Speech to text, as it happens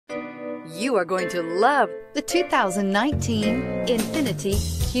You are going to love the 2019 INFINITI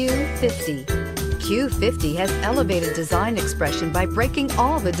Q50. Q50 has elevated design expression by breaking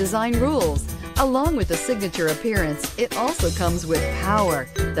all the design rules. Along with the signature appearance, it also comes with power.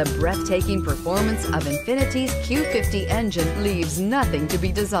 The breathtaking performance of INFINITI's Q50 engine leaves nothing to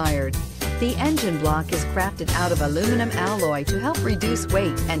be desired. The engine block is crafted out of aluminum alloy to help reduce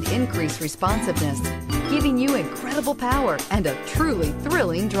weight and increase responsiveness, giving you incredible power and a truly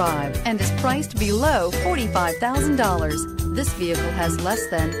thrilling drive, and is priced below $45,000. This vehicle has less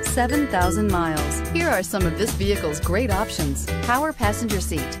than 7,000 miles. Here are some of this vehicle's great options: power passenger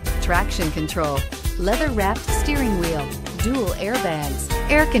seat, traction control, leather-wrapped steering wheel, dual airbags,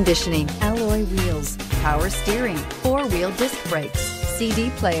 air conditioning, alloy wheels, power steering, four-wheel disc brakes, CD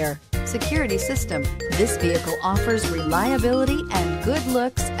player, security system. This vehicle offers reliability and good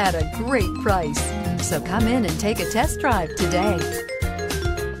looks at a great price. So come in and take a test drive today.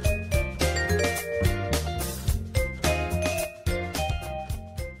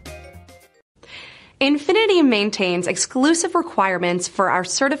 INFINITI maintains exclusive requirements for our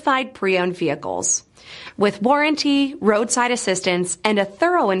certified pre-owned vehicles. With warranty, roadside assistance, and a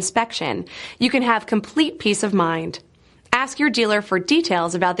thorough inspection, you can have complete peace of mind. Ask your dealer for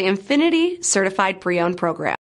details about the INFINITI Certified Pre-Owned program.